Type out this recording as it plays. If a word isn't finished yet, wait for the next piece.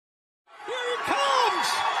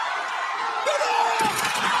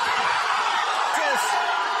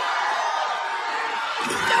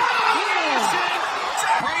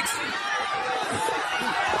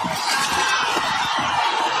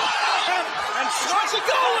What's he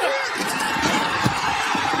going?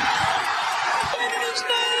 In his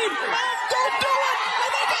name! Don't do it!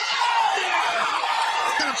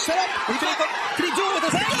 Set up. Can he do it with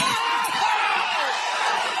his hand?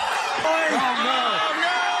 Oh no!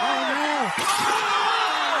 Oh no!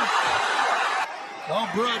 Oh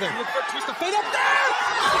brother! Look for a twist of fate up there!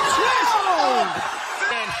 Twist! Oh!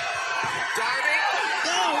 Darby!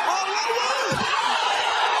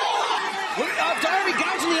 Darby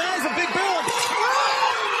gouging the eyes of Big Bill.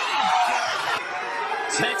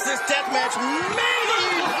 Texas Deathmatch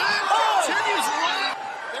mayhem! Continues live.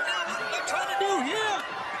 They're trying to do here.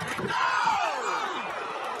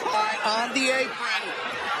 On the apron.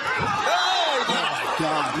 Oh my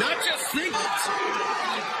God! Not just singles.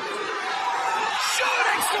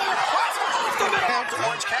 Shooting star cross off the middle. Down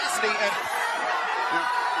towards Cassidy and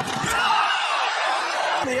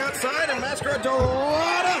on the outside and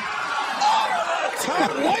Mascaradorada. Top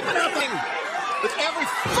wiping out thing with every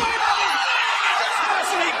fight of his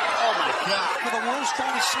Cassidy. Oh my God! For the worst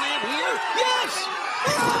trying to slam here. Yes.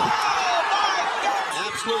 Oh my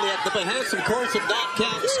God! Absolutely at the behest, of course, of that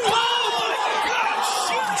count. Oh my God!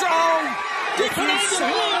 Shoot! If you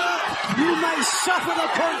slip, you may suffer the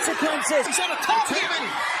consequences. He's on a top Taven.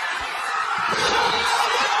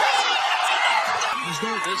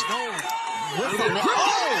 There's no. In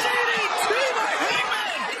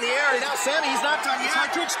the air, now Sammy, he's not done yet. It's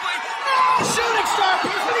hard to explain. Oh, shooting star,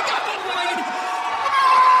 but he got that blade.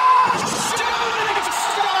 Shooting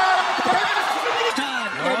star.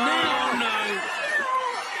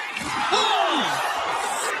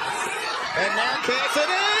 And now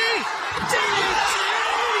Cassidy.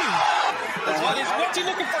 What's he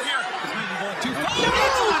looking for here?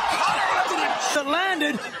 It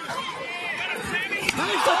landed.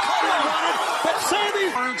 He's the cutter on it, but Sammy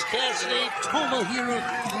earns Cassidy, Tomohiro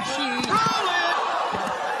Ishii. Rollin!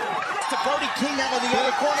 To Brody King out of the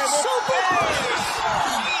other corner. Super!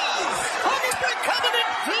 Hobbs Brick Covenant,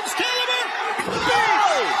 Vince Caliber.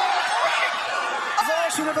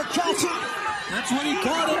 Version of a catcher. That's what he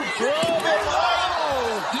caught him.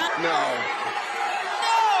 No.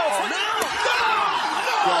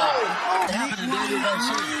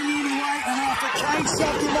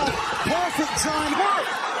 Perfect time.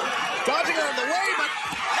 Dodging her in the way, but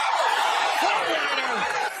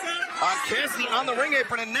on Cassidy on the ring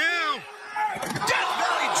apron, and now Death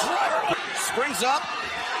Valley driver springs up.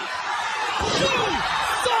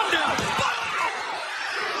 Thunder!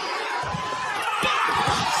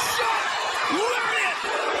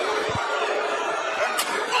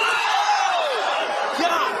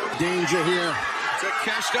 God! Danger here.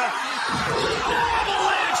 Takeshita.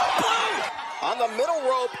 Avalanche! On the middle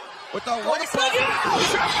rope with the one super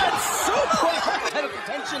head of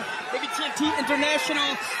contention, maybe TNT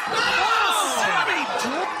International. Sammy!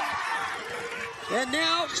 And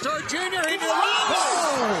now Star Jr. into the ropes.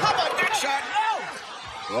 How about that shot?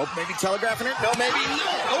 No. Rope maybe telegraphing it. No, maybe no.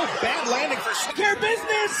 Oh, bad landing for care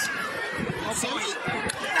business. Sammy.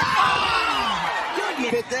 Good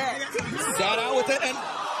hit there. Got out with it and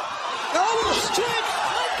strike.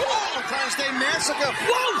 Trying to stay massacre.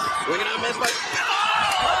 Whoa! Swinging on miss by.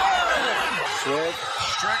 Swift.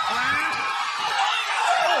 Strickland.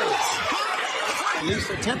 At least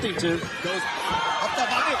attempting to. Goes up the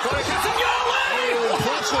body.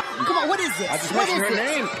 Come on, what is this? I just mentioned her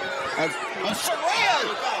name. Soraya.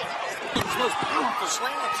 His most powerful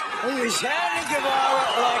slams. He's Sammy Guevara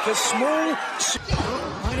like a smooth.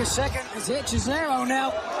 Wait a second. His hitch is narrow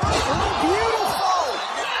now. Oh, beautiful.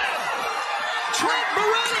 Trent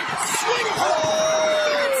Moretti swinging.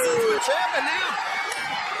 Oh, it's happening now.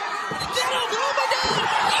 Oh my God!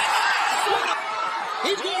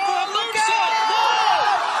 He's going for a moonsault. No!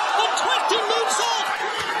 A twisting moonsault.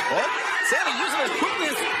 Oh, Sammy using his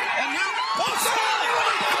quickness, and now Sammy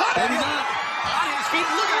maybe not on his feet.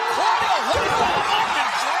 Look at Claudio. Look at that up and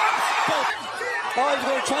drop. Oh, he's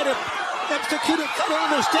going to try to execute it on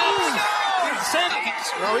the stairs. Sammy,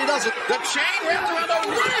 no, he doesn't. The chain wrapped around the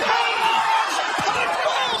ring.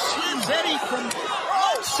 Eddie from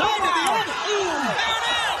side to the other. Ooh, there it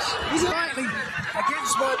is. He's lightly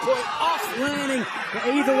against my point, off landing. But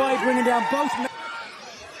either way, bringing down both men.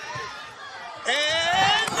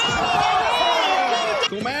 And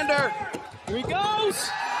Commander. Here he goes.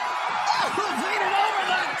 Leaning over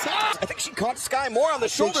the top. I think she caught Sky more on the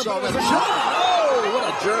shoulder. Oh, what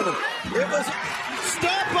a German. It was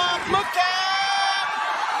step up, look out.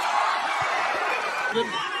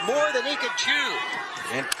 More than he could chew.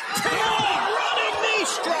 And running knee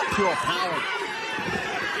strike. Pure power.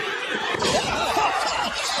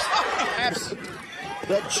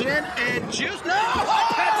 The chin and juice. No!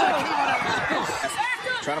 That's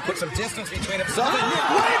a Trying to put some distance between himself and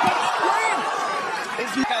Wayne.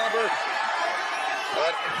 His caliber.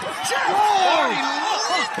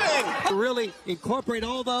 Really incorporate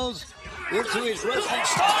all those into his wrestling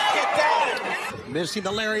style. Get down. Missing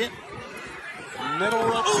the lariat. Middle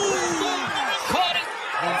rope. Caught it.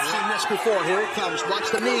 I've seen this before. Here it comes.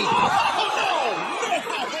 Watch the knee.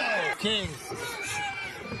 King.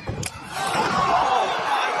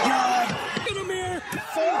 Get him here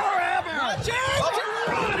forever. Watch it.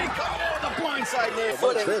 The blind side there.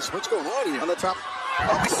 What's this? What's going on here? On the top. Oh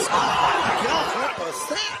my God, what was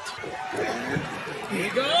that? Here he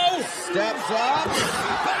goes. Steps up.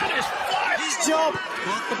 That is fire. He's jumped.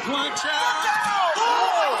 Got the punch out. Oh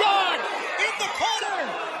my God. In the corner.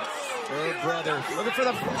 Oh, brother. Looking for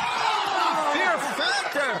the fear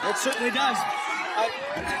factor. It certainly does.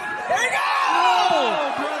 There you go.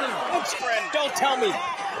 Oh, brother. Friend, don't tell me.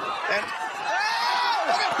 And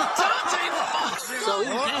look at Dante. So he's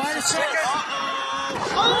wait a second.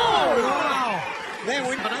 wow.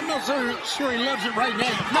 Man, but I'm not so sure he loves it right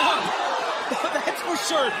now. No, that's for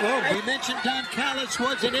sure. Well, we mentioned Don Callis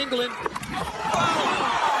was in England.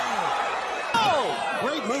 Oh,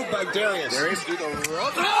 great move by Darius. Darius through the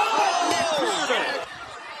rope.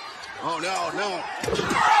 Oh, no, no.